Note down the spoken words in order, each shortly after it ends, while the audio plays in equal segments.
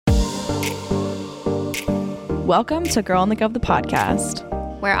Welcome to Girl on the Gov, the podcast,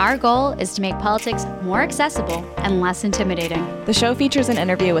 where our goal is to make politics more accessible and less intimidating. The show features an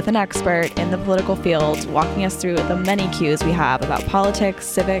interview with an expert in the political field, walking us through the many cues we have about politics,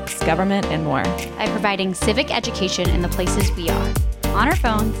 civics, government, and more. By providing civic education in the places we are, on our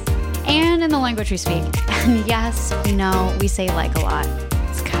phones, and in the language we speak. And yes, we know we say like a lot.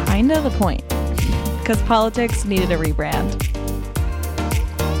 It's kind of the point, because politics needed a rebrand.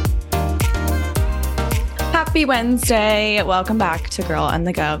 Happy Wednesday. Welcome back to Girl on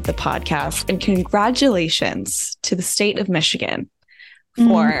the Gov, the podcast. And congratulations to the state of Michigan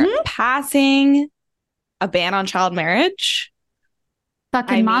for passing a ban on child marriage.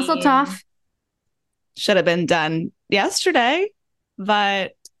 Fucking mazel tov. Should have been done yesterday,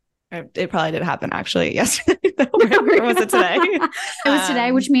 but it probably did happen actually yesterday. Or was it today? It was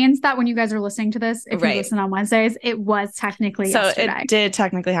today, which means that when you guys are listening to this, if you listen on Wednesdays, it was technically yesterday. So it did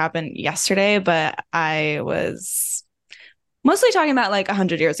technically happen yesterday, but I was mostly talking about like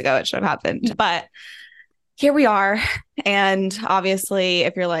 100 years ago it should have happened. But here we are. And obviously,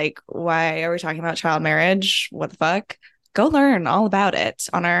 if you're like, why are we talking about child marriage? What the fuck? Go learn all about it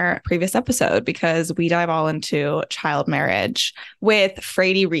on our previous episode, because we dive all into child marriage with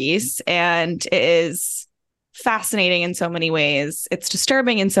Frady Reese, and it is fascinating in so many ways. It's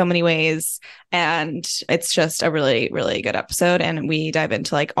disturbing in so many ways, and it's just a really, really good episode. And we dive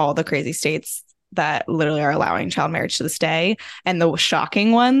into like all the crazy states that literally are allowing child marriage to this day, and the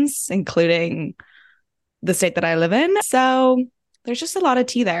shocking ones, including the state that I live in. So there's just a lot of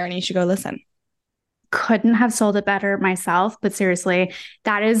tea there, and you should go listen. Couldn't have sold it better myself, but seriously,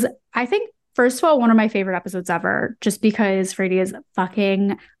 that is, I think, first of all, one of my favorite episodes ever, just because Frady is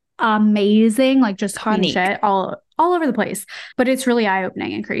fucking amazing, like just talking shit all over the place. But it's really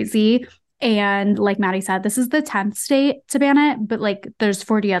eye-opening and crazy. And like Maddie said, this is the 10th state to ban it, but like there's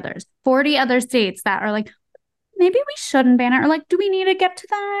 40 other states that are like, maybe we shouldn't ban it, or like, do we need to get to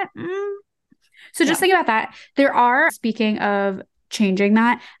that? So just think about that. There are, speaking of changing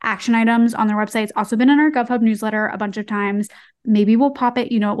that, action items on their website. It's also been in our GovHub newsletter a bunch of times. Maybe we'll pop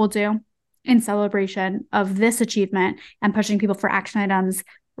it, you know what we'll do, in celebration of this achievement and pushing people for action items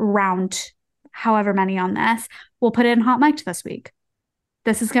round however many on this. We'll put it in Hot Mic'd this week.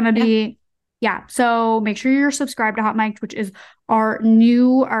 This is going to be, so make sure you're subscribed to Hot Mic'd, which is our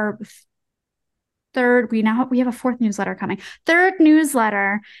third, we have a fourth newsletter coming. Third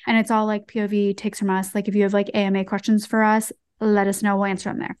newsletter, and it's all like POV takes from us. Like if you have like AMA questions for us, let us know. We'll answer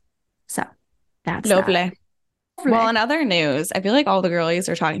them there. So that's lovely. Well, in other news, I feel like all the girlies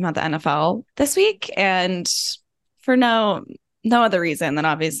are talking about the NFL this week, and for no other reason than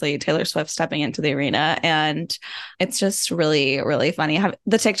obviously Taylor Swift stepping into the arena. And it's just really, really funny.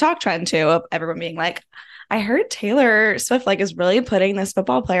 The TikTok trend too, of everyone being like, I heard Taylor Swift like is really putting this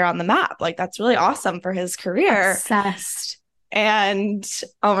football player on the map. Like that's really awesome for his career. Obsessed. And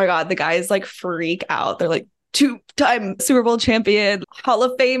oh my God, the guys like freak out. They're like, 2-time Super Bowl champion, Hall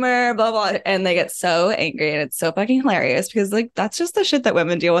of Famer, blah, blah. And they get so angry, and it's so fucking hilarious, because like that's just the shit that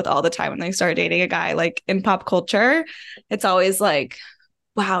women deal with all the time when they start dating a guy. Like in pop culture, it's always like,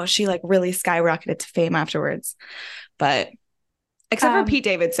 wow, she like really skyrocketed to fame afterwards. But except for Pete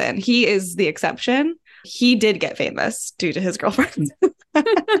Davidson, he is the exception. He did get famous due to his girlfriend.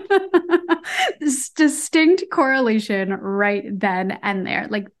 This distinct correlation right then and there.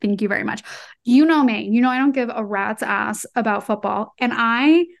 Like, thank you very much. You know me. You know I don't give a rat's ass about football. And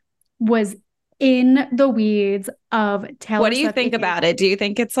I was in the weeds of Taylor Swift. What do you think about it? Do you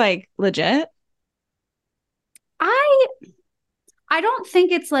think it's like legit? I don't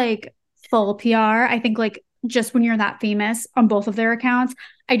think it's like full PR. I think like just when you're that famous on both of their accounts,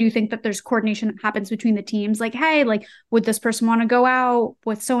 I do think that there's coordination that happens between the teams. Like, hey, like, would this person want to go out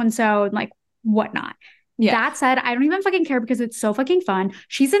with so-and-so and like whatnot? Yeah. That said, I don't even fucking care, because it's so fucking fun.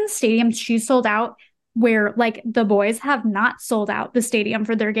 She's in stadiums. She's sold out where like the boys have not sold out the stadium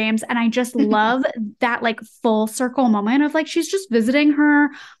for their games. And I just love that like full circle moment of like, she's just visiting her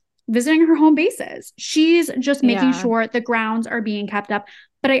home bases. She's just making sure the grounds are being kept up.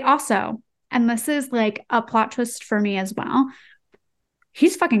 But I also, and this is like a plot twist for me as well,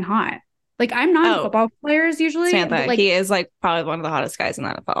 he's fucking hot. Like, I'm not into football players usually. Samantha, like, he is like probably one of the hottest guys in the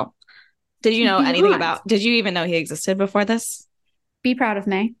NFL. Did you know anything about, did you even know he existed before this? Be proud of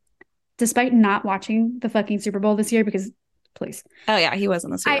me. Despite not watching the fucking Super Bowl this year, because please. Oh yeah, he was in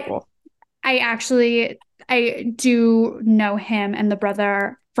the Super Bowl. I do know him and the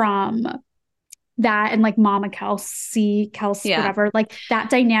brother from that, and like Mama Kelsey, whatever, like that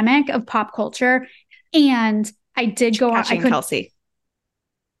dynamic of pop culture. And I did go on. Kelsey.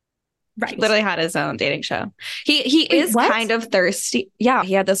 Right. Literally had his own dating show. He Wait, is what? kind of thirsty. Yeah,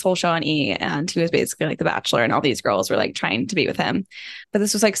 he had this whole show on E, and he was basically like the Bachelor, and all these girls were like trying to be with him. But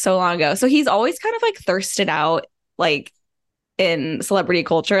this was like so long ago. So he's always kind of like thirsted out, like in celebrity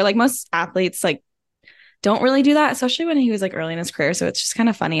culture. Like most athletes, like don't really do that, especially when he was like early in his career. So it's just kind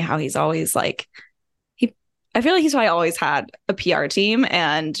of funny how he's always like I feel like he's probably always had a PR team,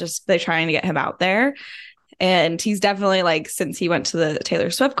 and just they're trying to get him out there. And he's definitely like, since he went to the Taylor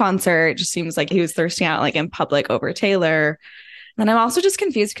Swift concert, it just seems like he was thirsting out like in public over Taylor. And I'm also just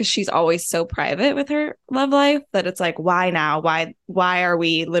confused because she's always so private with her love life that it's like, why now? Why are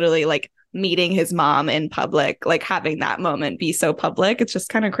we literally like meeting his mom in public, like having that moment be so public? It's just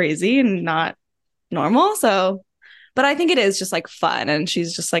kind of crazy and not normal. So, but I think it is just like fun, and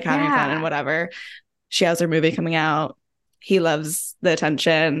she's just like having fun and whatever. She has her movie coming out. He loves the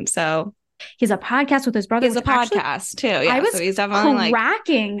attention. So he has a podcast with his brother. He has a podcast too. Yeah, I was so he's definitely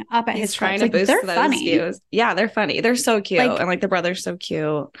cracking like, up at he's his trying clips. to Like, boost they're those funny. views. Yeah, they're funny. They're so cute, Like, and like the brother's so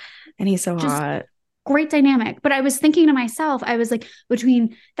cute, and he's so hot. Great dynamic. But I was thinking to myself, I was like,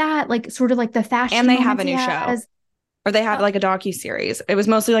 between that, like sort of like the fashion, and they have a new show, or they have like a docu-series. It was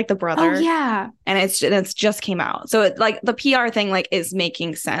mostly like the brother. Oh yeah, and it's just came out, so it like the PR thing like is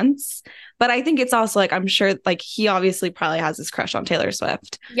making sense. But I think it's also like, I'm sure like he obviously probably has his crush on Taylor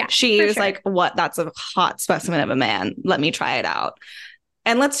Swift. Yeah, she was like, what? That's a hot specimen of a man. Let me try it out.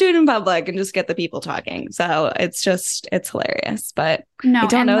 And let's do it in public and just get the people talking. So it's hilarious. But no, I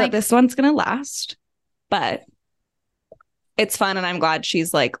don't know that this one's going to last. But it's fun. And I'm glad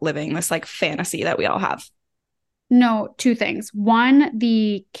she's like living this like fantasy that we all have. No, two things. One,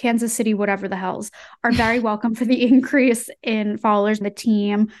 the Kansas City, whatever the hells, are very welcome for the increase in followers. The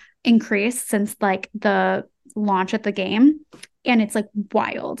team increased since like the launch at the game. And it's like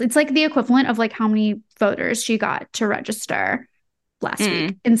wild. It's like the equivalent of like how many voters she got to register last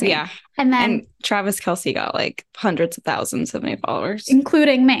week. Insane. Yeah. And Travis Kelce got like hundreds of thousands of new followers.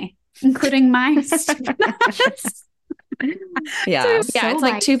 Including me. Including my yeah. So it's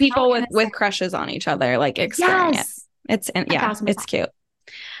like two people with crushes on each other, like exploring it. It's cute.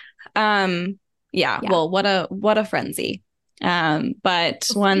 Well, what a frenzy. But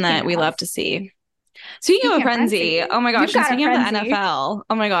one that we love to see. Speaking of a frenzy, oh my gosh, speaking of the NFL,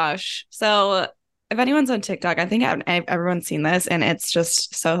 oh my gosh. So if anyone's on TikTok, I think everyone's seen this, and it's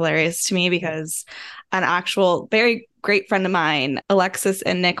just so hilarious to me because an actual very great friend of mine, Alexis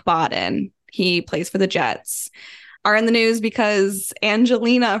and Nick Bodden, he plays for the Jets, are in the news because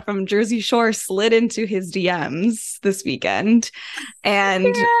Angelina from Jersey Shore slid into his DMs this weekend.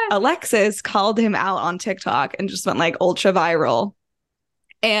 And Alexis called him out on TikTok and just went like ultra viral.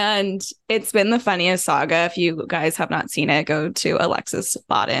 And it's been the funniest saga. If you guys have not seen it, go to Alexis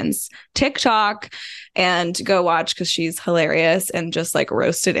Bodden's TikTok and go watch, because she's hilarious and just like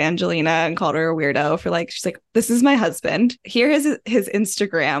roasted Angelina and called her a weirdo for like, she's like, this is my husband. Here is his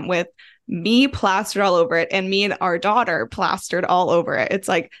Instagram with me plastered all over it and me and our daughter plastered all over it. It's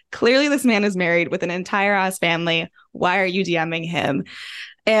like, clearly this man is married with an entire ass family. Why are you DMing him?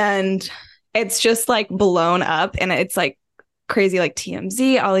 And it's just like blown up, and it's like crazy, like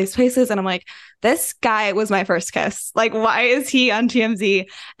TMZ, all these places. And I'm like, this guy was my first kiss. Like, why is he on TMZ?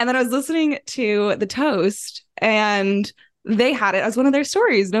 And then I was listening to The Toast, and they had it as one of their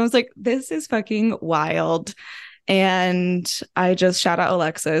stories. And I was like, this is fucking wild. And I just shout out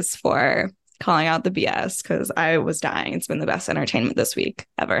Alexis for calling out the BS, because I was dying. It's been the best entertainment this week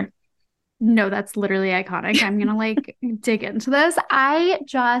ever. No, that's literally iconic. I'm going to like dig into this. I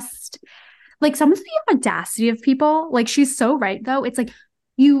just like some of the audacity of people. Like, she's so right, though. It's like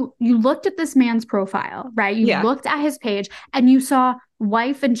you looked at this man's profile, right? You looked at his page and you saw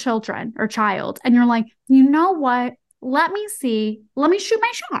wife and children or child. And you're like, you know what? Let me see. Let me shoot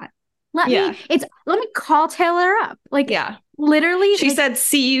my shot. Let me call Taylor up. Like, literally. She said,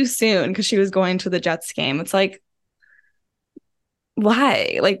 see you soon, because she was going to the Jets game. It's like,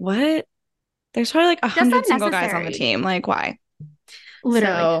 why? Like, what? There's probably like 100 single guys on the team. Like, why?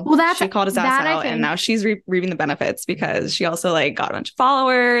 Literally. So she called his ass out, and now she's reaping the benefits, because she also like got a bunch of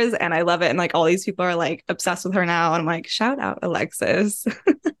followers, and I love it. And like all these people are like obsessed with her now. And I'm like, shout out Alexis.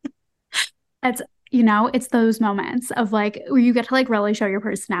 It's, it's those moments of like where you get to like really show your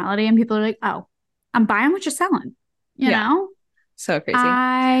personality, and people are like, oh, I'm buying what you're selling. You know? So crazy.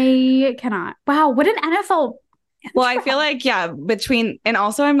 I cannot. Wow. What an NFL. Well, I feel like, and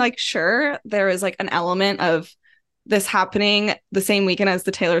also I'm like, sure, there is like an element of this happening the same weekend as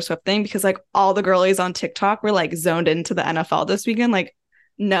the Taylor Swift thing, because like all the girlies on TikTok were like zoned into the NFL this weekend. Like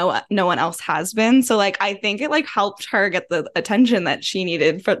no one else has been. So like I think it like helped her get the attention that she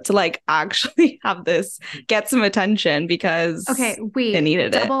needed to like actually have this get some attention because it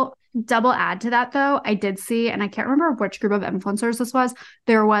needed it. Double add to that though. I did see, and I can't remember which group of influencers this was.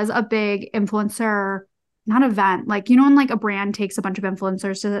 There was a big influencer, not event, like when like a brand takes a bunch of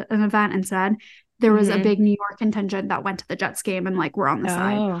influencers to an event instead. There was a big New York contingent that went to the Jets game and like were on the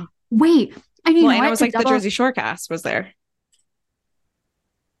side. Wait, I mean, and it was like the Jersey Shore cast was there.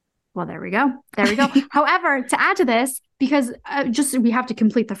 Well, there we go. However, to add to this, because just we have to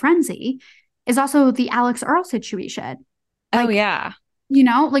complete the frenzy, is also the Alex Earl situation. Like, yeah.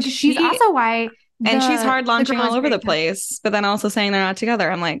 Like she's also why. And she's hard launching all over the place, but then also saying they're not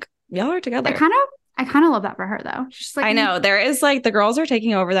together. I'm like, y'all are together. I kind of love that for her though. She's like, I know there is like the girls are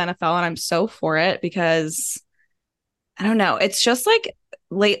taking over the NFL and I'm so for it because I don't know. It's just like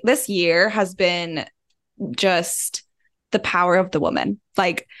this year has been just the power of the woman.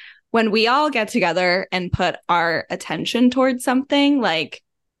 Like when we all get together and put our attention towards something, like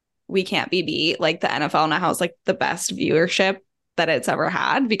we can't be beat. Like the NFL now has like the best viewership that it's ever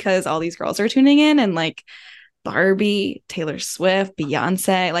had because all these girls are tuning in and like Barbie, Taylor Swift,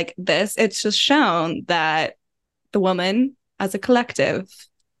 Beyonce, like this, it's just shown that the woman as a collective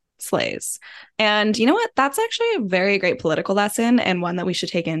slays. And you know what? That's actually a very great political lesson and one that we should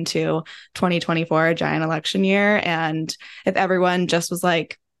take into 2024, a giant election year. And if everyone just was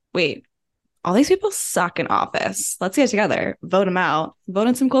like, wait, all these people suck in office. Let's get together, vote them out, vote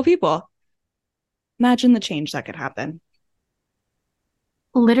in some cool people. Imagine the change that could happen.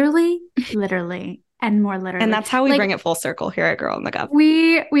 Literally, and more literally. And that's how we bring it full circle here at Girl in the Gov.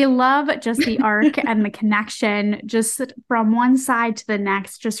 We love just the arc and the connection just from one side to the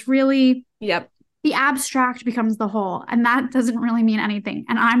next. Just really, the abstract becomes the whole. And that doesn't really mean anything.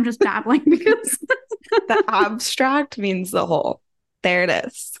 And I'm just babbling because the abstract means the whole. There it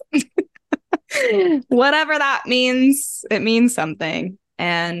is. Whatever that means, it means something.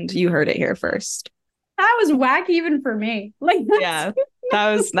 And you heard it here first. That was wacky even for me. Like, yeah,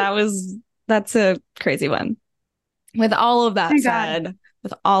 that's a crazy one. With all of that said,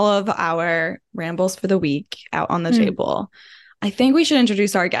 with all of our rambles for the week out on the table, I think we should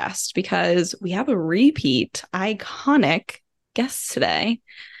introduce our guest because we have a repeat iconic guest today.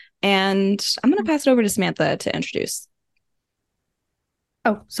 And I'm going to pass it over to Samantha to introduce.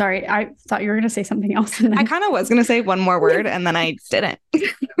 Oh, sorry. I thought you were going to say something else. I kind of was going to say one more word and then I didn't.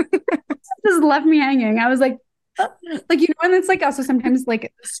 Just left me hanging. I was like, and it's like also sometimes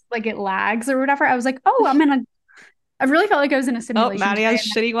like it lags or whatever. I was like, I really felt like I was in a simulation. Oh, Maddie has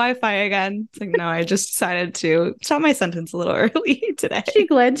shitty Wi-Fi again. It's like, no, I just decided to stop my sentence a little early today. She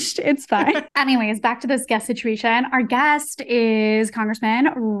glitched. It's fine. Anyways, back to this guest situation. Our guest is Congressman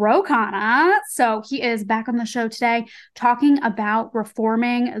Khanna. So he is back on the show today talking about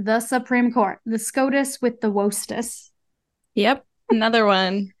reforming the Supreme Court, the SCOTUS with the WOSTUS. Yep. Another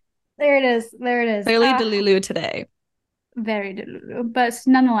one. There it is. Clearly Delulu today. Very delulu. But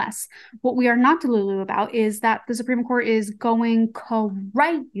nonetheless, what we are not delulu about is that the Supreme Court is going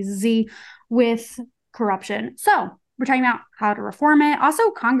crazy with corruption. So we're talking about how to reform it.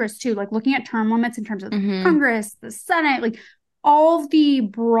 Also Congress too, like looking at term limits in terms of Congress, the Senate, like all of the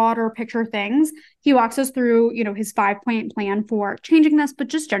broader picture things. He walks us through, his 5-point plan for changing this, but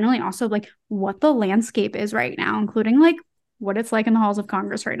just generally also like what the landscape is right now, including like what it's like in the halls of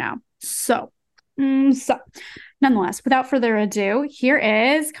Congress right now. So nonetheless, without further ado, here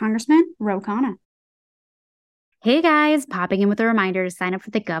is Congressman Khanna. Hey guys, popping in with a reminder to sign up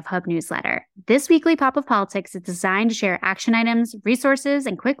for the GovHub newsletter. This weekly Pop of Politics is designed to share action items, resources,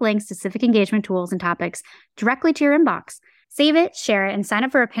 and quick links to civic engagement tools and topics directly to your inbox. Save it, share it, and sign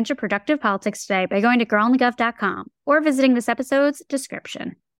up for a pinch of productive politics today by going to girlinthegov.com or visiting this episode's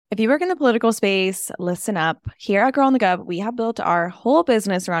description. If you work in the political space, listen up. Here at Girl in the Gov, we have built our whole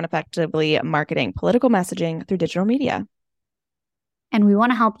business around effectively marketing political messaging through digital media. And we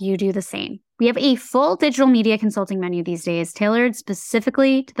want to help you do the same. We have a full digital media consulting menu these days, tailored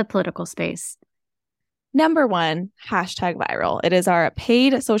specifically to the political space. Number 1, #viral. It is our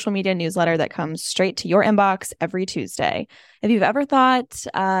paid social media newsletter that comes straight to your inbox every Tuesday. If you've ever thought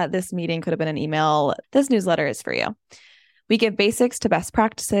this meeting could have been an email, this newsletter is for you. We give basics to best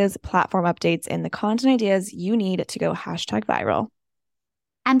practices, platform updates, and the content ideas you need to go #viral.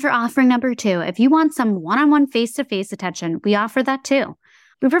 And for offering number 2, if you want some one-on-one face-to-face attention, we offer that too.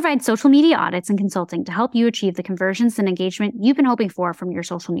 We provide social media audits and consulting to help you achieve the conversions and engagement you've been hoping for from your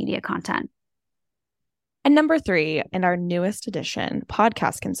social media content. And number 3, in our newest edition,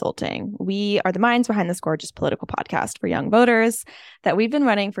 podcast consulting. We are the minds behind this gorgeous political podcast for young voters that we've been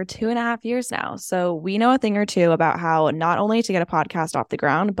running for 2.5 years now. So we know a thing or two about how not only to get a podcast off the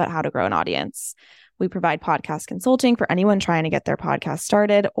ground, but how to grow an audience. We provide podcast consulting for anyone trying to get their podcast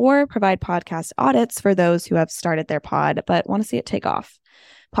started, or provide podcast audits for those who have started their pod but want to see it take off.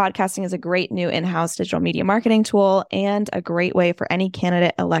 Podcasting is a great new in-house digital media marketing tool and a great way for any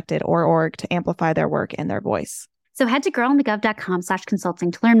candidate, elected, or org to amplify their work and their voice. So head to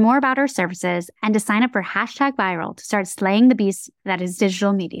girlonthegov.com/consulting to learn more about our services and to sign up for #viral to start slaying the beast that is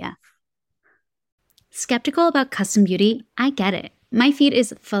digital media. Skeptical about custom beauty? I get it. My feed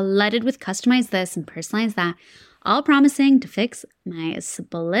is flooded with customize this and personalize that, all promising to fix my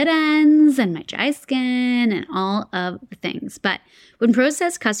split ends and my dry skin and all of the things. But when Prose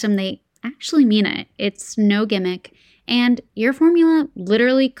says custom, they actually mean it. It's no gimmick, and your formula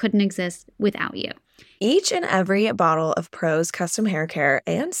literally couldn't exist without you. Each and every bottle of Prose custom hair care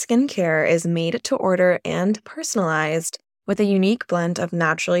and skincare is made to order and personalized with a unique blend of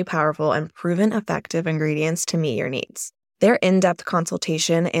naturally powerful and proven effective ingredients to meet your needs. Their in-depth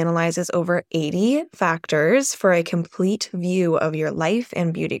consultation analyzes over 80 factors for a complete view of your life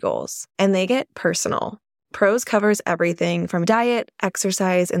and beauty goals. And they get personal. Prose covers everything from diet,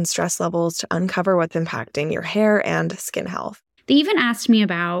 exercise, and stress levels to uncover what's impacting your hair and skin health. They even asked me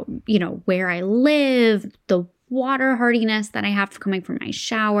about, where I live, the water hardiness that I have coming from my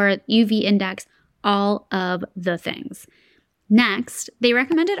shower, UV index, all of the things. Next, they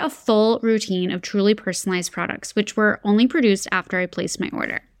recommended a full routine of truly personalized products, which were only produced after I placed my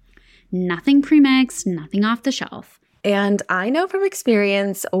order. Nothing premixed, nothing off the shelf. And I know from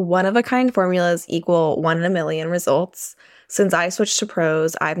experience, one-of-a-kind formulas equal 1 in a million results. Since I switched to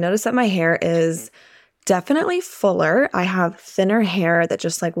Prose, I've noticed that my hair is definitely fuller. I have thinner hair that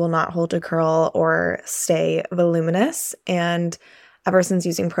just will not hold a curl or stay voluminous. And ever since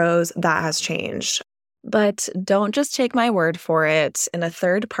using Prose, that has changed. But don't just take my word for it. In a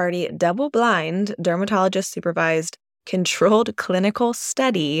third-party, double-blind, dermatologist-supervised, controlled clinical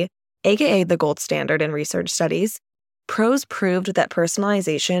study, aka the gold standard in research studies, Prose proved that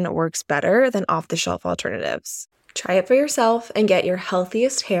personalization works better than off-the-shelf alternatives. Try it for yourself and get your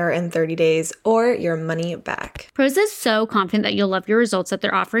healthiest hair in 30 days or your money back. Prose is so confident that you'll love your results that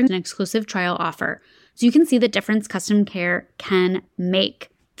they're offering an exclusive trial offer, so you can see the difference custom care can make.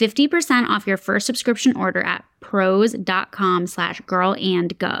 50% off your first subscription order at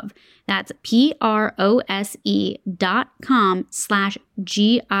prose.com/girlandgov. That's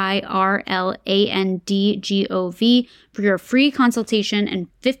prose.com/girlandgov for your free consultation and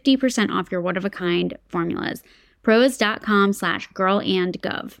 50% off your one-of-a-kind formulas.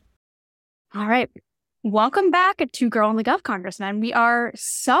 prose.com/girlandgov. All right. Welcome back to Girl on the Gov, Congressman. We are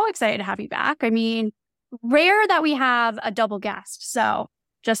so excited to have you back. I mean, rare that we have a double guest, so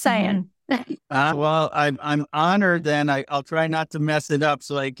just saying. Well, I'm honored. Then I'll try not to mess it up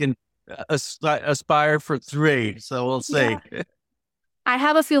so I can aspire for 3. So we'll see. Yeah. I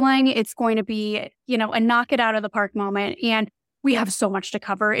have a feeling it's going to be, a knock it out of the park moment. And we have so much to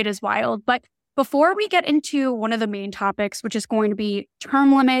cover. It is wild. But before we get into one of the main topics, which is going to be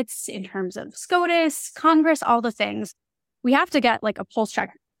term limits in terms of SCOTUS, Congress, all the things, we have to get a pulse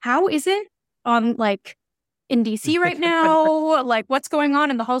check. How is it on in DC right now? What's going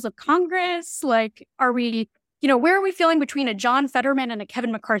on in the halls of Congress? Are we, where are we feeling between a John Fetterman and a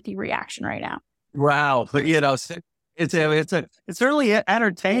Kevin McCarthy reaction right now? Wow. But, it's certainly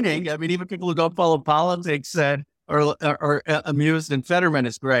entertaining. I mean, even people who don't follow politics are amused, and Fetterman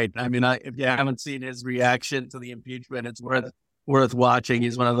is great. I mean, if you haven't seen his reaction to the impeachment, it's worth watching. He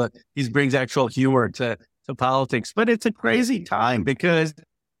brings actual humor to politics, but it's a crazy time because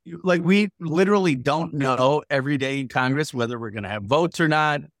we literally don't know every day in Congress whether we're going to have votes or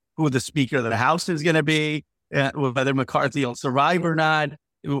not, who the Speaker of the House is going to be, whether McCarthy will survive or not,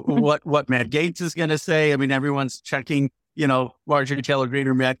 what Matt Gaetz is going to say. I mean, everyone's checking, Marjorie Taylor Greene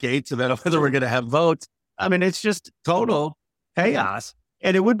or Matt Gaetz about whether we're going to have votes. I mean, it's just total chaos.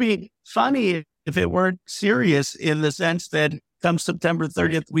 And it would be funny if it weren't serious in the sense that come September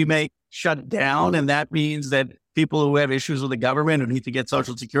 30th, we may shut down. And that means that people who have issues with the government and need to get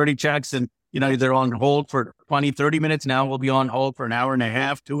Social Security checks and, they're on hold for 20, 30 minutes. Now we'll be on hold for an hour and a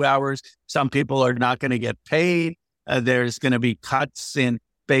half, 2 hours. Some people are not going to get paid. There's going to be cuts in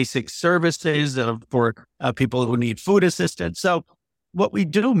basic services for people who need food assistance. So what we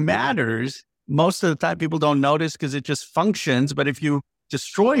do matters. Most of the time people don't notice because it just functions. But if you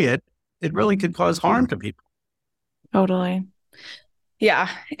destroy it, it really could cause harm to people. Totally. Yeah,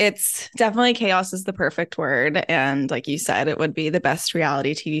 it's definitely chaos is the perfect word. And like you said, it would be the best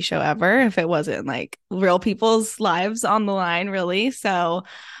reality TV show ever if it wasn't like real people's lives on the line, really. So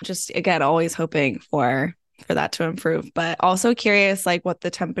just again, always hoping for that to improve, but also curious like what the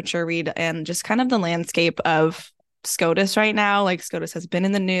temperature read and just kind of the landscape of SCOTUS right now. Like SCOTUS has been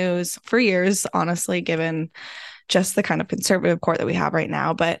in the news for years, honestly, given just the kind of conservative court that we have right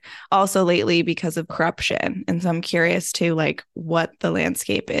now, but also lately because of corruption. And so I'm curious to like what the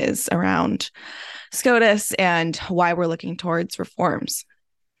landscape is around SCOTUS and why we're looking towards reforms.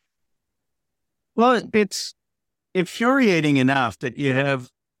 Well, it's infuriating enough that you have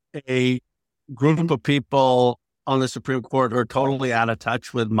a group of people on the Supreme Court who are totally out of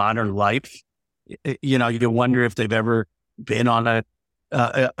touch with modern life. You know, you wonder if they've ever been on a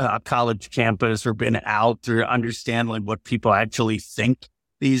college campus or been out or understand like what people actually think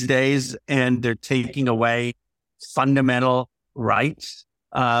these days. And they're taking away fundamental rights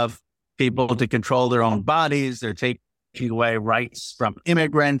of people to control their own bodies. They're taking away rights from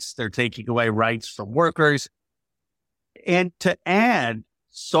immigrants. They're taking away rights from workers. And to add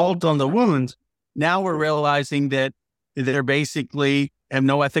salt on the wounds, now we're realizing that they're basically have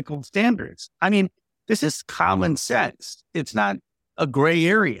no ethical standards. I mean, this is common sense. It's not a gray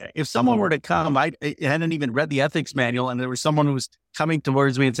area. If someone were to come, I hadn't even read the ethics manual, and there was someone who was coming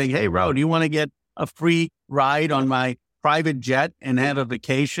towards me and saying, "Hey, Ro, do you want to get a free ride on my private jet and have a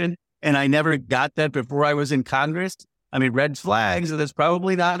vacation?" And I never got that before I was in Congress. I mean, red flags. That's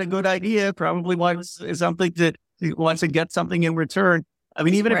probably not a good idea. Probably wants something to wants to get something in return. I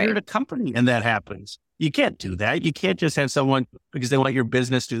mean, even if you're at a company and that happens, you can't do that. You can't just have someone because they want your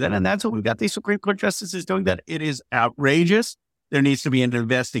business do that. And that's what we've got these Supreme Court justices doing. That it is outrageous. There needs to be an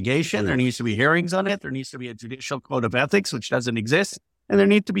investigation. There needs to be hearings on it. There needs to be a judicial code of ethics, which doesn't exist. And there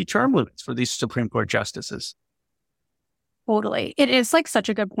need to be term limits for these Supreme Court justices. Totally. It is like such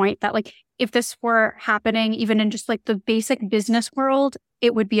a good point that like if this were happening even in just like the basic business world,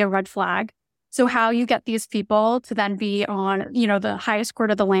 it would be a red flag. So how you get these people to then be on, you know, the highest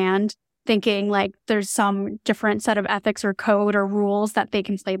court of the land, thinking like there's some different set of ethics or code or rules that they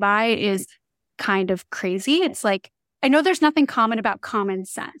can play by is kind of crazy. It's like, I know there's nothing common about common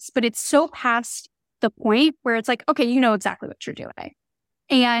sense, but it's so past the point where it's like, okay, you know exactly what you're doing.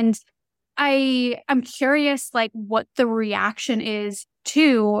 And I'm curious, like, what the reaction is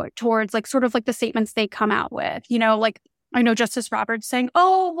towards like sort of like the statements they come out with, you know, like I know Justice Roberts saying,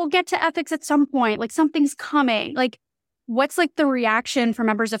 oh, we'll get to ethics at some point, like something's coming. Like, what's like the reaction for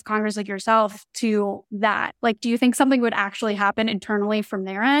members of Congress like yourself to that? Like, do you think something would actually happen internally from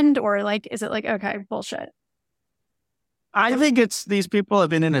their end? Or like, is it like, okay, bullshit? I think it's these people have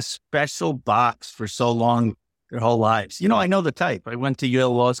been in a special box for so long, their whole lives. You know, I know the type. I went to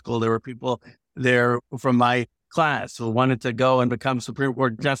Yale Law School. There were people there from my class who wanted to go and become Supreme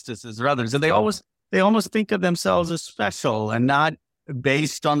Court justices or others. And they almost think of themselves as special and not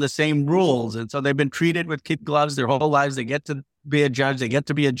based on the same rules. And so they've been treated with kid gloves their whole lives. They get to be a judge. They get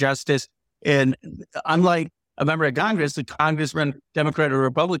to be a justice. And unlike a member of Congress, a congressman, Democrat or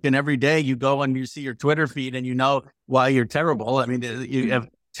Republican, every day you go and you see your Twitter feed and you know why you're terrible. I mean, you have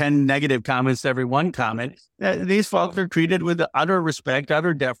 10 negative comments to every one comment. These folks are treated with utter respect,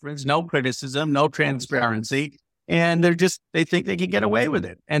 utter deference, no criticism, no transparency. And they think they can get away with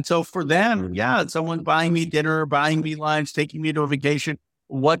it. And so for them, yeah, someone buying me dinner, buying me lunch, taking me to a vacation,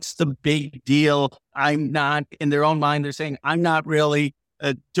 what's the big deal? I'm not, in their own mind, they're saying, I'm not really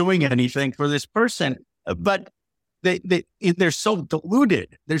doing anything for this person. But they're so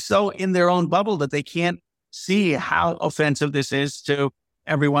deluded. They're so in their own bubble that they can't see how offensive this is to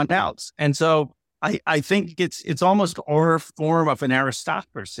everyone else. And so I think it's almost a form of an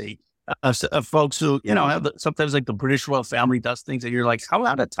aristocracy of folks who, you know, have sometimes like the British royal family does things that you're like, how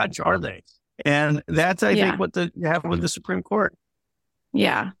out of touch are they? And that's, I think, what you have with the Supreme Court.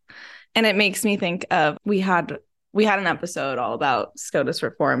 Yeah. And it makes me think of, we had an episode all about SCOTUS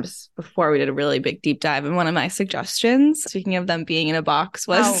reforms before we did a really big deep dive. And one of my suggestions, speaking of them being in a box,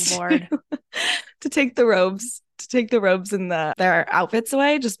 was to take the robes and their outfits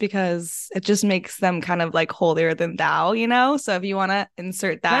away, just because it just makes them kind of like holier than thou, you know? So if you want to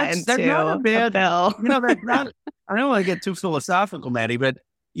insert that into a bill. You know, I don't want to get too philosophical, Maddie, but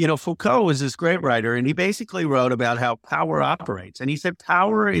you know, Foucault was this great writer, and he basically wrote about how power operates. And he said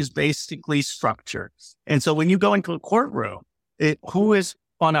power is basically structure. And so when you go into a courtroom, who is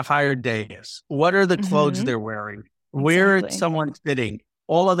on a higher dais? What are the clothes they're wearing? Where is someone sitting?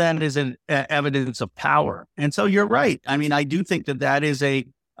 All of that is an evidence of power. And so you're right. I mean, I do think that is a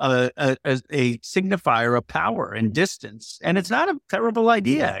signifier of power and distance. And it's not a terrible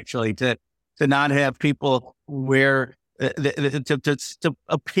idea, actually, to not have people wear to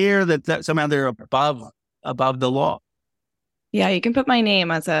appear that somehow they're above the law. Yeah, you can put my name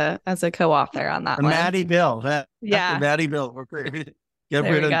as a co-author on that And one. Maddie Bill. Yeah. Maddie Bill. Get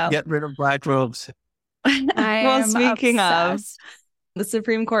rid of black robes. Well, speaking of the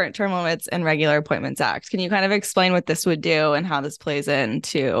Supreme Court Term Limits and Regular Appointments Act, can you kind of explain what this would do and how this plays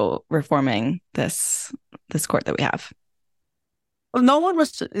into reforming this court that we have? Well, no one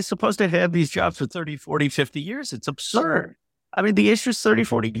is supposed to have these jobs for 30, 40, 50 years. It's absurd. I mean, the issues 30,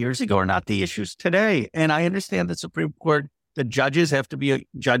 40 years ago are not the issues today. And I understand the Supreme Court, the judges have to be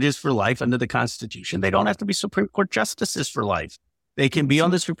judges for life under the Constitution. They don't have to be Supreme Court justices for life. They can be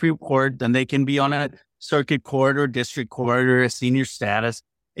on the Supreme Court, then they can be on a circuit court or district court or a senior status.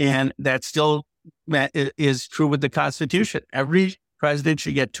 And that still is true with the Constitution. Every president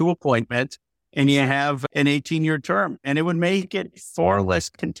should get 2 appointments, and you have an 18-year term. And it would make it far less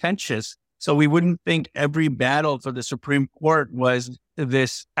contentious. So we wouldn't think every battle for the Supreme Court was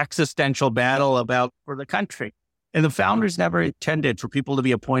this existential battle for the country. And the founders never intended for people to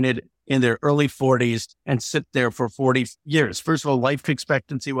be appointed in their early 40s and sit there for 40 years. First of all, life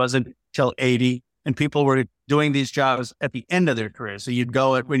expectancy wasn't till 80, and people were doing these jobs at the end of their career. So you'd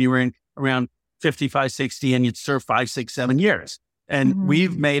go when you were in around 55, 60, and you'd serve 5, 6, 7 years. And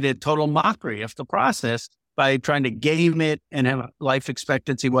we've made a total mockery of the process by trying to game it and have life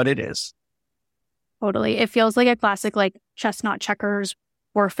expectancy what it is. Totally. It feels like a classic, like chestnut checkers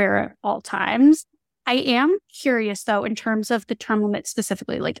warfare at all times. I am curious, though, in terms of the term limit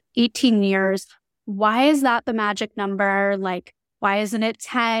specifically, like 18 years, why is that the magic number? Like, why isn't it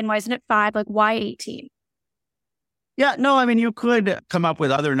 10? Why isn't it 5? Like, why 18? Yeah, no, I mean, you could come up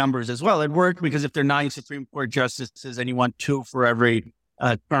with other numbers as well. It worked because if there are 9 Supreme Court justices and you want 2 for every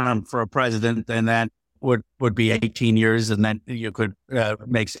term for a president, then that would be 18 years. And then you could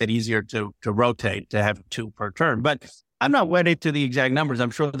makes it easier to rotate, to have 2 per term. But I'm not wedded to the exact numbers.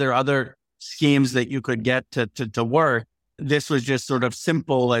 I'm sure there are other schemes that you could get to work. This was just sort of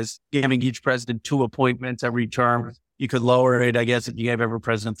simple as giving each president 2 appointments every term. You could lower it, I guess, if you gave every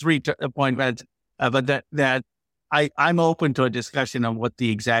president 3 appointments. But I'm open to a discussion on what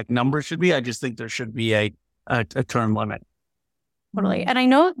the exact number should be. I just think there should be a term limit. Totally. And I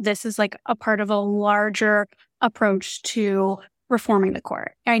know this is like a part of a larger approach to reforming the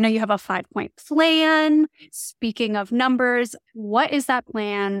court. I know you have a 5-point plan. Speaking of numbers, what is that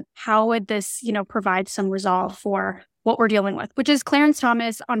plan? How would this, provide some resolve for what we're dealing with, which is Clarence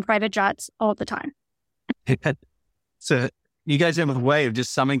Thomas on private jets all the time? So you guys have a way of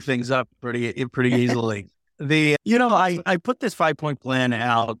just summing things up pretty easily. I put this 5-point plan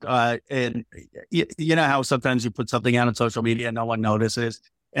out, and you know how sometimes you put something out on social media and no one notices.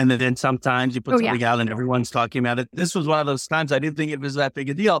 And then sometimes you put something out and everyone's talking about it. This was one of those times I didn't think it was that big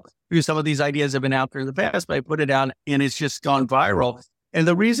a deal because some of these ideas have been out there in the past, but I put it out and it's just gone viral. And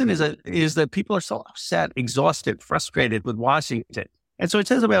the reason is that people are so upset, exhausted, frustrated with Washington. And so it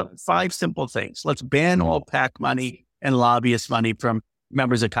says about 5 simple things. Let's ban all PAC money and lobbyist money from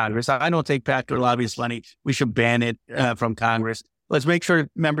members of Congress. I don't take PAC or lobbyist money. We should ban it from Congress. Let's make sure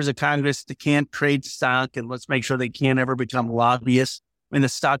members of Congress can't trade stock, and let's make sure they can't ever become lobbyists. I mean, the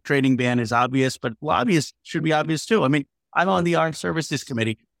stock trading ban is obvious, but lobbyists should be obvious too. I mean, I'm on the Armed Services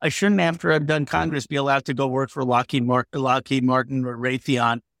Committee. I shouldn't, after I've done Congress, be allowed to go work for Lockheed Martin or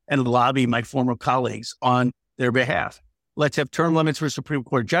Raytheon and lobby my former colleagues on their behalf. Let's have term limits for Supreme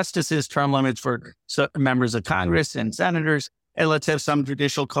Court justices, term limits for members of Congress and senators, and let's have some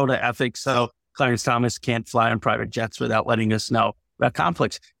judicial code of ethics so Clarence Thomas can't fly on private jets without letting us know about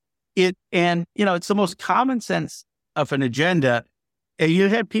conflicts. It's the most common sense of an agenda. And you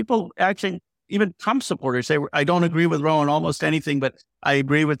had people actually, even Trump supporters, say, I don't agree with Roe on almost anything, but I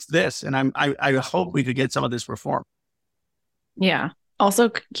agree with this. And I hope we could get some of this reform. Yeah.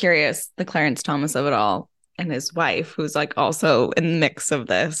 Also curious, the Clarence Thomas of it all and his wife, who's like also in the mix of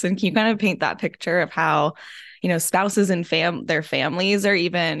this. And can you kind of paint that picture of how, spouses and their families are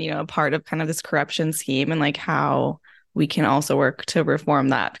even, a part of kind of this corruption scheme, and like how we can also work to reform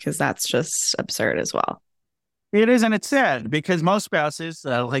that, because that's just absurd as well. It is, and it's sad because most spouses,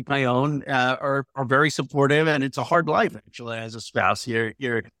 like my own, are very supportive, and it's a hard life actually as a spouse.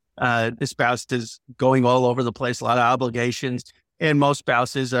 The spouse is going all over the place, a lot of obligations, and most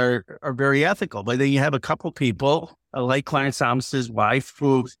spouses are very ethical. But then you have a couple people like Clarence Thomas's wife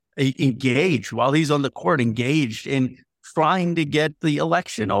who engaged while he's on the court, engaged in trying to get the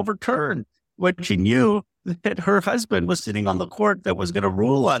election overturned when she knew that her husband was sitting on the court that was going to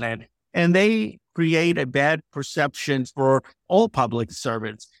rule on it. And they create a bad perception for all public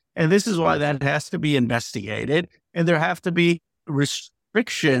servants. And this is why that has to be investigated. And there have to be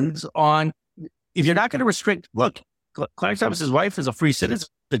restrictions on, if you're not going to restrict, look, Clarence Thomas's wife is a free citizen,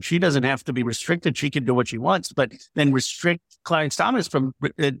 that she doesn't have to be restricted. She can do what she wants, but then restrict Clarence Thomas from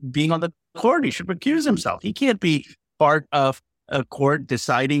being on the court. He should recuse himself. He can't be part of a court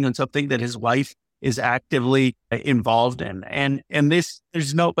deciding on something that his wife is actively involved in. And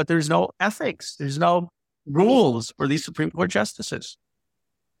there's no ethics. There's no rules for these Supreme Court justices.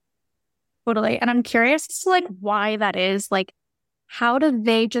 Totally. And I'm curious as to like why that is. Like, how do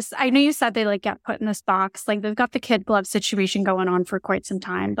they just, I know you said they like get put in this box, like they've got the kid glove situation going on for quite some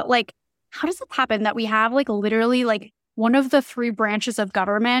time, but like, how does it happen that we have like literally like one of the three branches of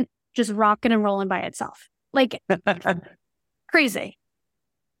government just rocking and rolling by itself? Like, crazy.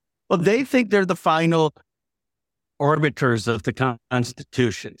 Well, they think they're the final arbiters of the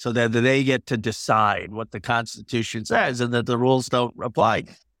Constitution, so that they get to decide what the Constitution says and that the rules don't apply.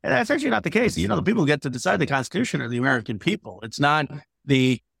 And that's actually not the case. You know, the people who get to decide the Constitution are the American people. It's not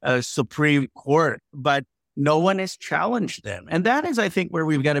the Supreme Court, but no one has challenged them. And that is, I think, where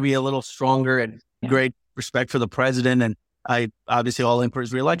we've got to be a little stronger, and great respect for the president. And I obviously all in for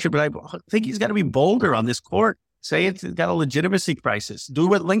his reelection, but I think he's got to be bolder on this court. Say it's got a legitimacy crisis. Do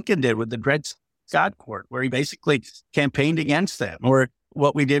what Lincoln did with the Dred Scott court, where he basically campaigned against them, or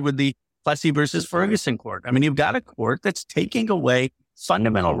what we did with the Plessy versus Ferguson court. I mean, you've got a court that's taking away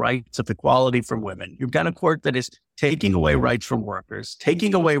fundamental rights of equality from women. You've got a court that is taking away rights from workers,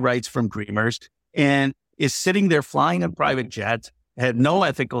 taking away rights from dreamers, and is sitting there flying in private jets, had no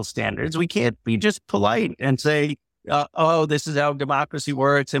ethical standards. We can't be just polite and say, oh, this is how democracy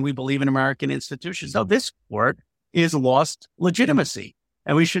works and we believe in American institutions. No, this court is lost legitimacy.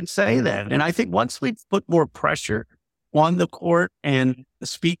 And we should say that. And I think once we put more pressure on the court and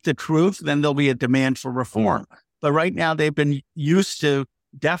speak the truth, then there'll be a demand for reform. But right now, they've been used to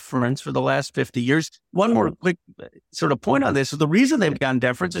deference for the last 50 years. One more quick sort of point on this. The reason they've gotten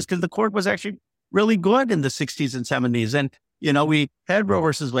deference is because the court was actually really good in the 60s and 70s. And, you know, we had Roe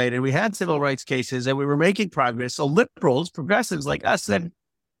versus Wade and we had civil rights cases and we were making progress. So liberals, progressives like us said,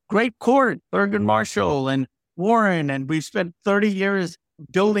 great court, Thurgood Marshall and Warren. And we've spent 30 years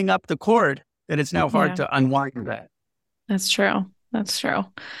building up the court, that it's now hard to unwind that. That's true. That's true.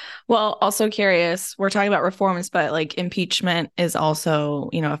 Well, also curious, we're talking about reforms, but like impeachment is also,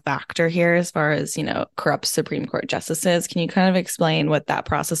 you know, a factor here as far as, you know, corrupt Supreme Court justices. Can you kind of explain what that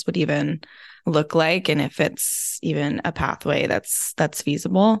process would even look like and if it's even a pathway that's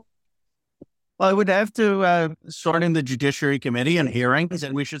feasible? Well, I would have to start in the Judiciary Committee and hearings,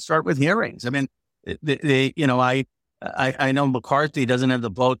 and we should start with hearings. I mean, I know McCarthy doesn't have the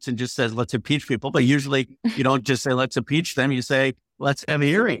votes and just says, let's impeach people. But usually you don't just say, let's impeach them. You say, let's have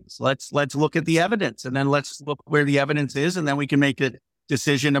hearings. Let's look at the evidence, and then let's look where the evidence is. And then we can make a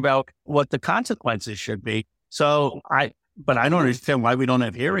decision about what the consequences should be. But I don't understand why we don't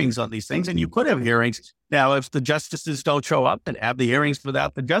have hearings on these things. And you could have hearings. Now, if the justices don't show up, then have the hearings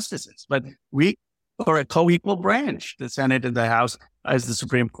without the justices. But we are a co-equal branch, the Senate and the House, as the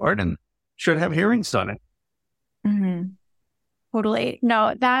Supreme Court, and should have hearings on it. Mm-hmm. Totally.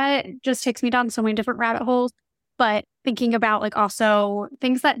 No, that just takes me down so many different rabbit holes. But thinking about like also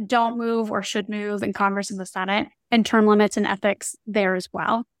things that don't move or should move in Congress and the Senate, and term limits and ethics there as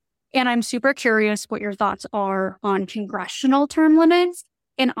well. And I'm super curious what your thoughts are on congressional term limits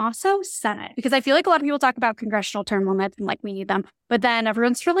and also Senate, because I feel like a lot of people talk about congressional term limits and like we need them, but then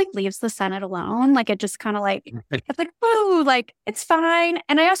everyone sort of like leaves the Senate alone. Like it just kind of like, it's like, oh, like it's fine.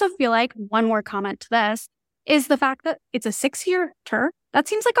 And I also feel like one more comment to this is the fact that it's a 6-year term. That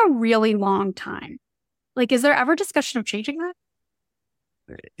seems like a really long time. Like, is there ever discussion of changing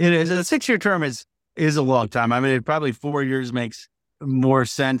that? It is. A 6-year term is a long time. I mean, it probably 4 years makes more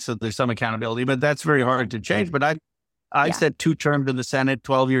sense if there's some accountability, but that's very hard to change. But I said 2 terms in the Senate,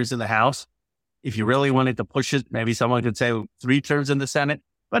 12 years in the House. If you really wanted to push it, maybe someone could say 3 terms in the Senate,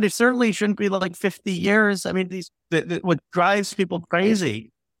 but it certainly shouldn't be like 50 years. I mean, what drives people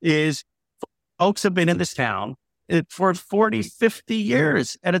crazy is folks have been in this town for 40, 50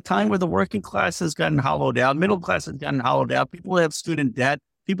 years at a time where the working class has gotten hollowed out, middle class has gotten hollowed out, people have student debt,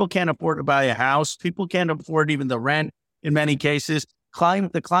 people can't afford to buy a house, people can't afford even the rent in many cases.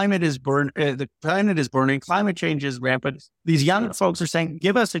 The climate is burning, climate change is rampant. These young folks are saying,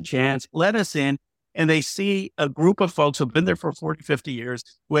 give us a chance, let us in. And they see a group of folks who've been there for 40, 50 years,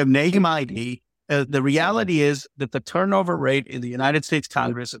 who have name ID. The reality is that the turnover rate in the United States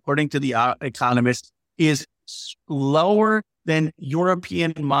Congress, according to the Economist, is lower than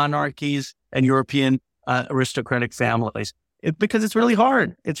European monarchies and European aristocratic families. Because it's really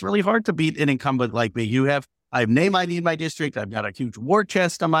hard. It's really hard to beat an incumbent like me. I have name ID in my district. I've got a huge war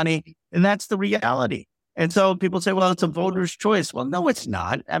chest of money. And that's the reality. And so people say, well, it's a voter's choice. Well, no, it's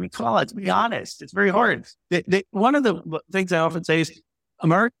not. I mean, come on, let's be honest. It's very hard. One of the things I often say is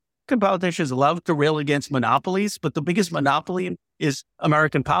American politicians love to rail against monopolies, but the biggest monopoly is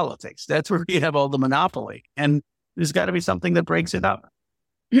American politics. That's where we have all the monopoly. And there's got to be something that breaks it up.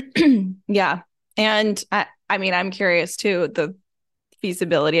 Yeah. And I mean, I'm curious too, the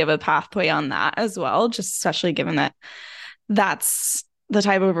feasibility of a pathway on that as well, just especially given that that's the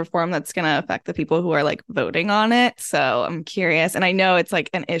type of reform that's going to affect the people who are like voting on it. So I'm curious. And I know it's like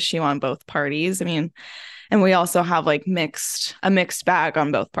an issue on both parties. I mean, and we also have like a mixed bag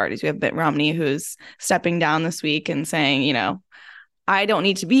on both parties. We have Mitt Romney, who's stepping down this week and saying, you know, I don't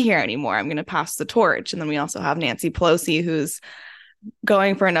need to be here anymore. I'm going to pass the torch. And then we also have Nancy Pelosi, who's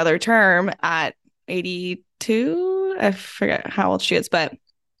going for another term at 82. I forget how old she is, but,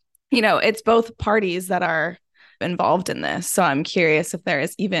 you know, it's both parties that are involved in this. So I'm curious if there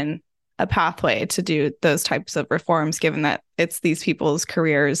is even a pathway to do those types of reforms, given that it's these people's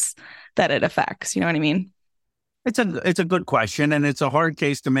careers that it affects. You know what I mean? It's a good question, and it's a hard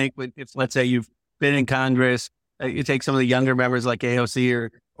case to make. If let's say you've been in Congress, you take some of the younger members like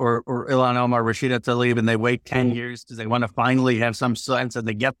AOC or Ilhan Omar, Rashida Tlaib, and they wait 10 years because they want to finally have some sense, and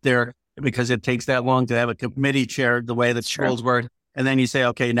they get there because it takes that long to have a committee chair the way that schools work. And then you say,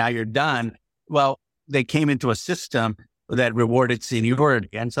 okay, now you're done. Well, they came into a system that rewarded seniority.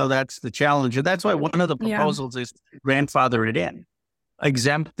 And so that's the challenge. And that's why one of the proposals is grandfather it in,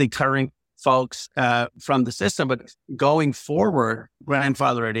 exempt the current folks from the system, but going forward,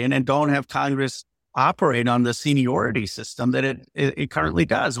 grandfather it in, and don't have Congress operate on the seniority system that it currently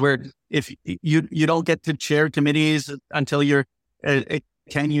does, where if you don't get to chair committees until you're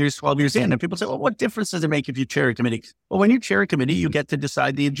 10 years, 12 years in. And people say, well, what difference does it make if you chair a committee? Well, when you chair a committee, you get to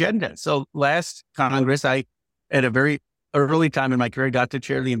decide the agenda. So last Congress, I, at a very early time in my career, got to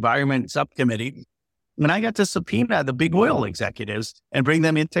chair the environment subcommittee. When I got to subpoena the big oil executives and bring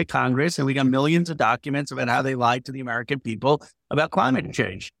them into Congress, and we got millions of documents about how they lied to the American people about climate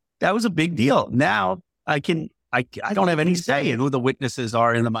change. That was a big deal. Now I don't have any say in who the witnesses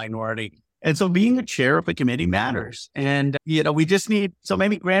are in the minority. And so being a chair of a committee matters. And, you know, we just need, so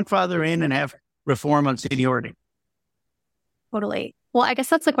maybe grandfather in and have reform on seniority. Totally. Well, I guess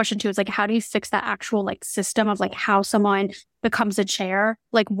that's the question too, is like, how do you fix that actual like system of like how someone becomes a chair?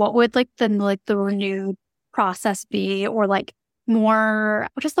 Like what would like the renewed process be, or like more,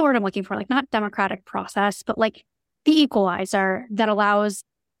 which is the word I'm looking for, like not democratic process, but like the equalizer that allows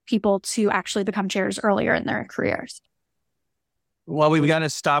people to actually become chairs earlier in their careers? Well, we've got to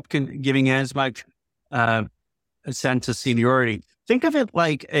stop giving as much a sense of seniority. Think of it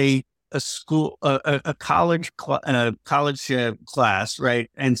like a school, a college class,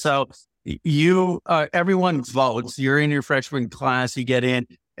 right? And so everyone votes. You're in your freshman class, you get in,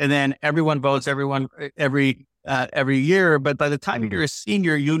 and then everyone votes. Every year. But by the time you're a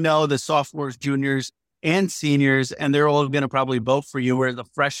senior, you know the sophomores, juniors, and seniors, and they're all going to probably vote for you. Where the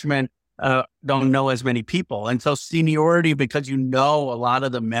freshmen don't know as many people. And so seniority, because you know a lot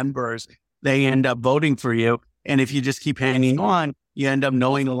of the members, they end up voting for you. And if you just keep hanging on, you end up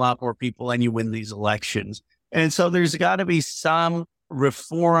knowing a lot more people and you win these elections. And so there's got to be some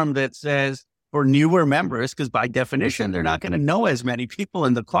reform that says for newer members, because by definition, they're not going to know as many people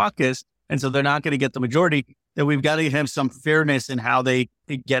in the caucus. And so they're not going to get the majority, that we've got to have some fairness in how they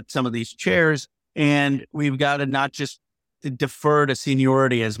get some of these chairs. And we've got to not just defer to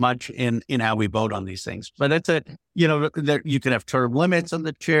seniority as much in how we vote on these things. But it's you can have term limits on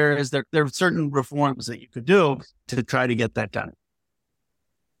the chairs. There are certain reforms that you could do to try to get that done.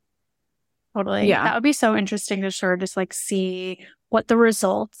 Totally. Yeah. That would be so interesting to sort of just like see what the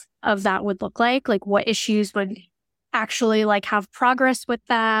results of that would look like what issues would actually like have progress with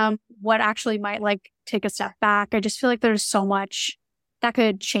them, what actually might like take a step back. I just feel like there's so much that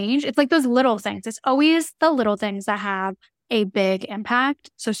could change. It's like those little things. It's always the little things that have a big impact.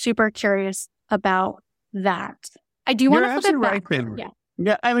 So super curious about that. I do want to flip it back. Right,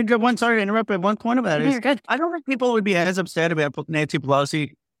 yeah. I mean, sorry to interrupt, but one point about it is, you're good. I don't think people would be as upset about Nancy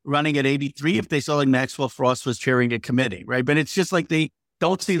Pelosi running at 83 if they saw like Maxwell Frost was chairing a committee, right? But it's just like they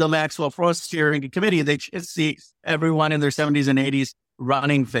don't see the Maxwell Frost chairing a committee. They just see everyone in their 70s and 80s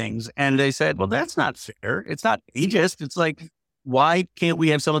running things. And they said, well, that's not fair. It's not ageist. It's like, why can't we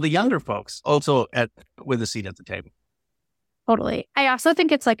have some of the younger folks also with a seat at the table? Totally. I also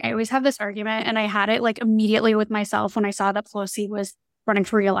think it's like, I always have this argument, and I had it like immediately with myself when I saw that Pelosi was running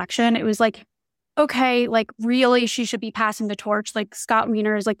for re-election. It was like, okay, like really she should be passing the torch. Like Scott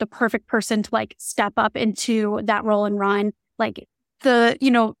Wiener is like the perfect person to like step up into that role and run. Like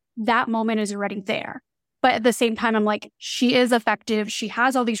that moment is already there. But at the same time, I'm like, she is effective. She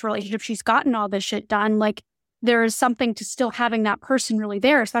has all these relationships. She's gotten all this shit done. Like, there is something to still having that person really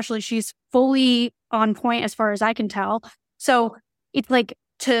there, especially she's fully on point as far as I can tell. So it's like,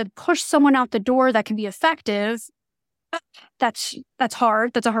 to push someone out the door that can be effective, that's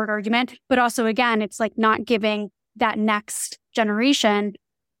hard. That's a hard argument. But also, again, it's like not giving that next generation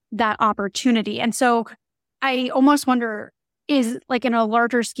that opportunity. And so I almost wonder, is like in a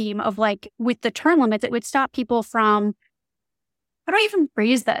larger scheme of like with the term limits, it would stop people from, how do I even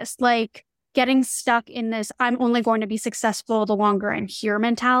phrase this? Like getting stuck in this, I'm only going to be successful the longer I'm here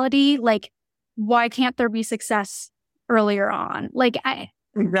mentality. Like, why can't there be success earlier on? Like,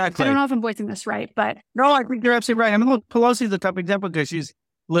 Exactly. I don't know if I'm voicing this right, but. No, I think you're absolutely right. I mean, look, Pelosi's a top example because she's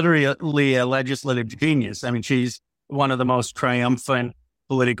literally a legislative genius. I mean, she's one of the most triumphant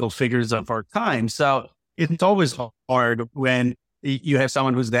political figures of our time. So it's always hard when you have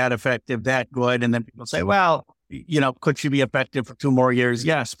someone who's that effective, that good, and then people say, well, could she be effective for 2 more years?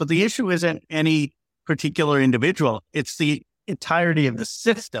 Yes. But the issue isn't any particular individual. It's the entirety of the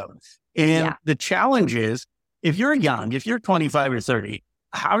system. And the challenge is, if you're young, if you're 25 or 30,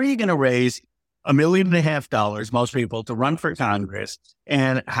 how are you going to raise $1.5 million, most people, to run for Congress?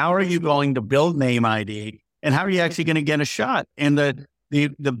 And how are you going to build name ID? And how are you actually going to get a shot? And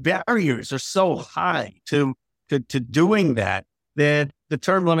the barriers are so high to doing that the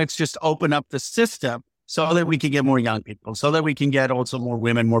term limits just open up the system so that we can get more young people, so that we can get also more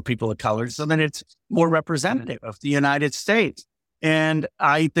women, more people of color, so that it's more representative of the United States. And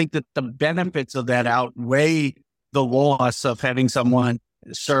I think that the benefits of that outweigh the loss of having someone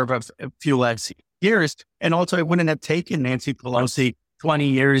serve a few less years. And also, it wouldn't have taken Nancy Pelosi 20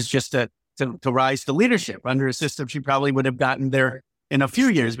 years just to rise to leadership. Under a system, she probably would have gotten there in a few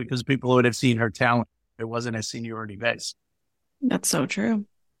years because people would have seen her talent. It wasn't a seniority based. That's so true.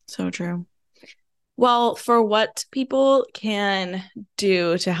 So true. Well, for what people can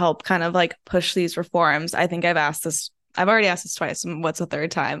do to help kind of like push these reforms, I think I've already asked this twice. What's the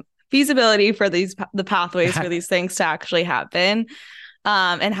third time? Feasibility for the pathways for these things to actually happen.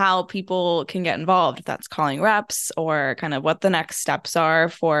 And how people can get involved, if that's calling reps or kind of what the next steps are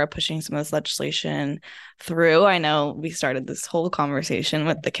for pushing some of this legislation through. I know we started this whole conversation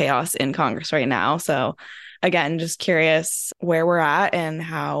with the chaos in Congress right now. So again, just curious where we're at and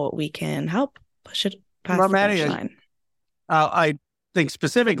how we can help push it past the finish line. I think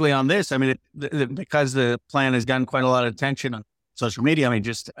specifically on this, I mean, because the plan has gotten quite a lot of attention on social media, I mean,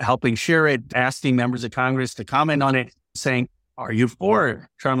 just helping share it, asking members of Congress to comment on it, saying, are you for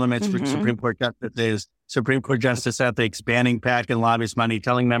term limits for Supreme Court justices, Supreme Court justice ethics, banning PAC and lobbyist money,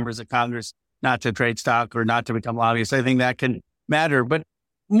 telling members of Congress not to trade stock or not to become lobbyists? I think that can matter. But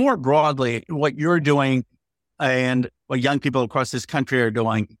more broadly, what you're doing and what young people across this country are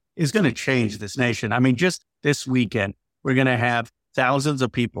doing is going to change this nation. I mean, just this weekend, we're going to have thousands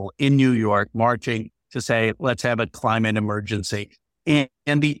of people in New York marching to say, let's have a climate emergency. And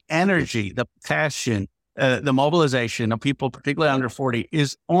the energy, the passion, the mobilization of people, particularly under 40,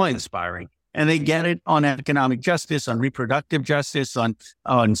 is awe-inspiring. And they get it on economic justice, on reproductive justice,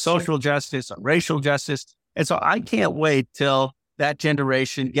 on social justice, on racial justice. And so I can't wait till that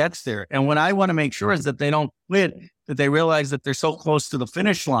generation gets there. And what I want to make sure is that they don't quit, that they realize that they're so close to the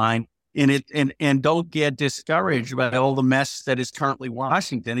finish line and don't get discouraged by all the mess that is currently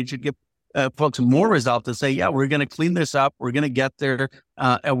Washington. It should give folks more resolve to say, yeah, we're going to clean this up. We're going to get there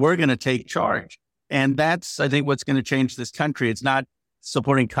and we're going to take charge. And that's, I think, what's going to change this country. It's not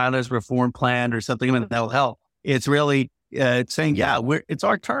supporting Khanna's reform plan or something in mental health. It's really it's saying, yeah, it's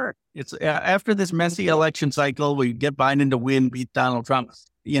our turn. It's after this messy election cycle, we get Biden to win, beat Donald Trump.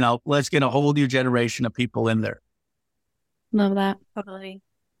 Let's get a whole new generation of people in there. Love that. Totally.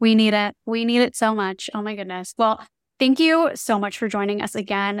 We need it. We need it so much. Oh my goodness. Well, thank you so much for joining us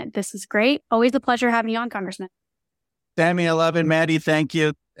again. This is great. Always a pleasure having you on, Congressman. Sammy, I love it. Maddie, thank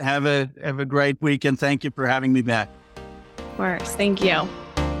you. Have a great week, and thank you for having me back. Of course. Thank you.